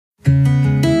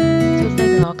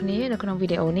ទាំងអស់គ្នានៅក្នុងវី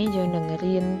ដេអូនេះយើងនឹង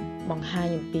រៀនបង្ហាញ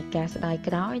អំពីការស្ដាយ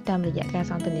ក្រោយតាមរយៈការ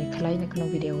សន្ទនាខ្លីនៅក្នុង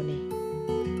វីដេអូនេះ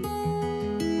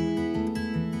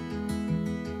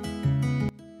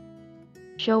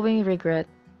Showing regret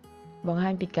បង្ហា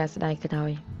ញពីការស្ដាយក្រោ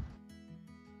យ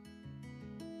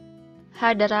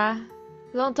Hi Dara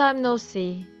long time no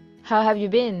see how have you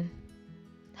been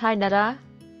Hi Dara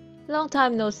long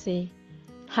time no see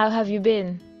how have you been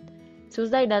សួ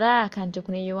ស្ដី Dara ខានជួប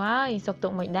គ្នាយូរហើយសុខទុ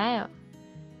ក្ខមិនដែរ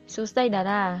សួស្ដី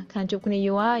Dara ខានជួបគ្នា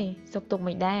យូរហើយសុខទុក្ខ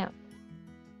មិនដែរ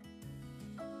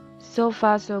So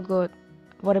far so good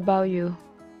What about you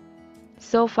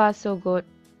So far so good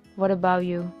What about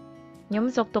you ខ្ញុំ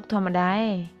សុខទុក្ខធម្មតាឯ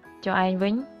ងចុះឯងវិ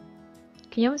ញ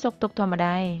ខ្ញុំសុខទុក្ខធម្ម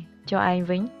តាឯងចុះឯង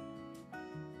វិញ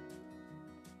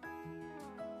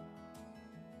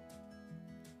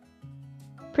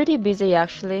Pretty busy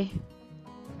actually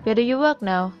Where do you work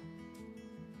now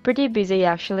Pretty busy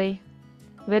actually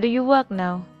Where do you work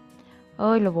now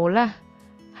អើយរវល់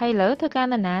ហើយឥឡូវធ្វើការ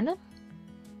នៅណាហ្នឹង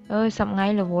អើយសប្ងៃ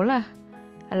រវល់ឥ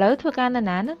ឡូវធ្វើការនៅ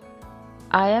ណាហ្នឹង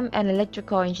I am an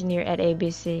electrical engineer at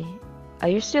ABC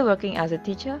Are you still working as a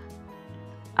teacher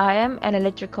I am an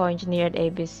electrical engineer at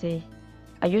ABC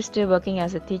Are you still working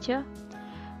as a teacher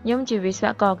ខ្ញុំជាវិស្វ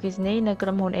ករអគ្គិសនីនៅក្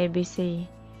រុមហ៊ុន ABC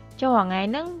ចុះរាល់ថ្ងៃ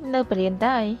ហ្នឹងនៅបរៀន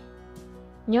តើអី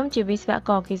ខ្ញុំជាវិស្វក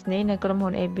រអគ្គិសនីនៅក្រុមហ៊ុ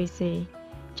ន ABC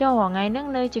ចុះរាល់ថ្ងៃហ្នឹង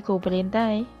នៅជាគ្រូបរៀនតើ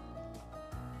អី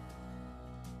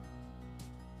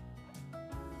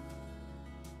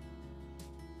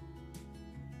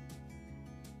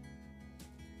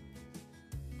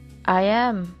I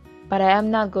am, but I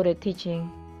am not good at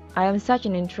teaching. I am such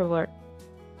an introvert.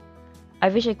 I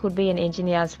wish I could be an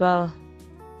engineer as well.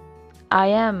 I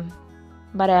am,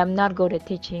 but I am not good at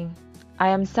teaching. I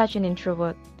am such an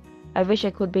introvert. I wish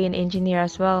I could be an engineer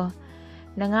as well.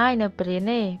 នឹងហើយនៅបរៀ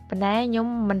នទេប៉ុន្តែខ្ញុំ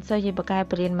មិនសូវជាបកកែ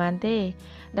បរៀនបានទេ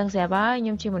ដឹងស្រាប់ហើយខ្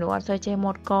ញុំជាមនុស្សអត់សូវចេះ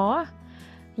ម៉ូតក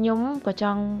ខ្ញុំក៏ច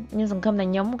ង់ខ្ញុំសង្ឃឹមថា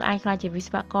ខ្ញុំក៏អាចខ្លាចជាវិ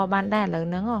ស្វករបានដែរឥឡូវ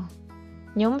ហ្នឹង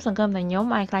ខ្ញុំសង្ឃឹមថាខ្ញុំ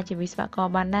អាចខ្លាចជាវិស្វករ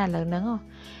បានដែរឥឡូវហ្នឹង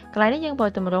កន្លែងនេះយើងប្រើ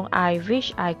ទម្រង់ I wish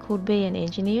I could be an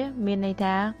engineer មានន័យ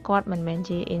ថាគាត់មិនមែន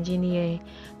ជា engineer ទេ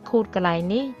could កន្លែង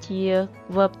នេះជា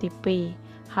verb ទី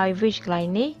2ហើយ wish កន្លែង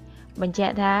នេះបញ្ជា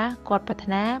ក់ថាគាត់ប្រាថ្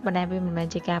នាប៉ុន្តែវាមិនមែន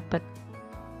ជាការពិត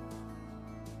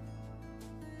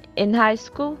In high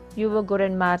school you were good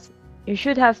at maths you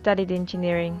should have studied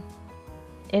engineering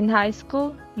In high school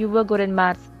you were good at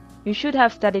maths you should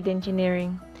have studied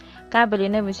engineering ការបរៀ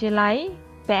ននៅវិទ្យាល័យ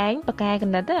ពេលឯងបកកែគ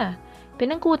ណិតពេល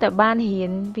ហ្នឹងគួរតែបានរៀ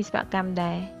នវិស្វកម្ម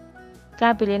ដែរកា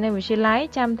របរៀននៅវិទ្យាល័យ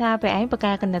ចាំថាពេលឯងបក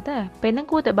កែគណិតពេលហ្នឹង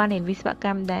គួរតែបានរៀនវិស្វក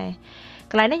ម្មដែរ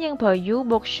កន្លែងនេះយើងប្រើ you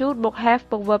បូក should បូក have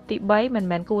បូក verb ទី3មិន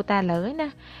មែនគួរតែឥឡូវទេណា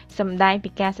សំដែងពី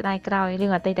ការស្ដាយក្រោយរឿ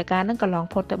ងអតីតកាលហ្នឹងកន្លង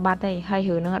ផុតទៅបាត់ហើយហើយ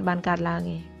រឿងហ្នឹងអត់បានកើតឡើង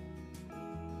ទេ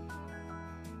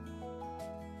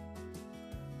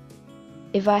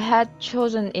If I had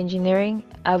chosen engineering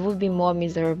I would be more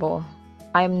miserable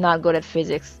I am not good at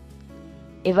physics.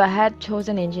 If I had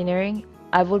chosen engineering,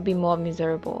 I would be more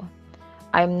miserable.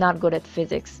 I am not good at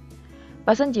physics.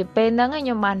 បើសិនជាពេលហ្នឹងខ្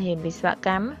ញុំបានរៀនវិស្វក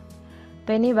ម្ម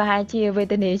ពេលនេះប្រហែលជាវេ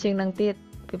ទនាជាងនឹងទៀត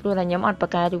ពីព្រោះតែខ្ញុំអត់បក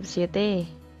កែរូបវិទ្យាទេ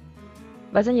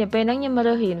បើសិនជាពេលហ្នឹងខ្ញុំ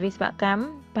រើសរៀនវិស្វកម្ម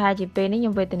ប្រហែលជាពេលនេះខ្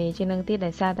ញុំវេទនាជាងនឹងទៀត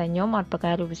ដោយសារតែខ្ញុំអត់បក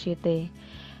កែរូបវិទ្យាទេ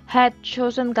Had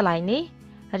chosen កន្លែងនេះ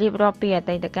រៀបរាប់ពីអ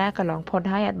តីតកាលកន្លងផុត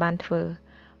ហើយអត់បានធ្វើ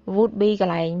would be ក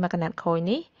ន្លែងមកកណាត់ក្រោយ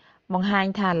នេះបង្ហាញ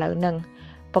ថាឥឡូវហ្នឹង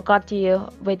ប្រកាសជា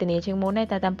វេទនាជាងមុន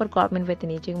តែតាមពិតគាត់មានវេទ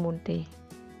នាជាងមុនទេ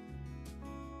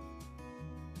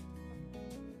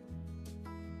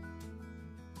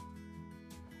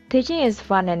Teaching is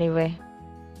fun anyway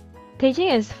Teaching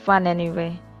is fun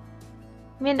anyway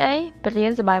មានអីបរៀ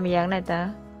នសប្បាយមួយយ៉ាងដែរតើ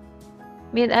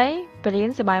មានអីបរៀន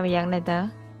សប្បាយមួយយ៉ាងដែរតើ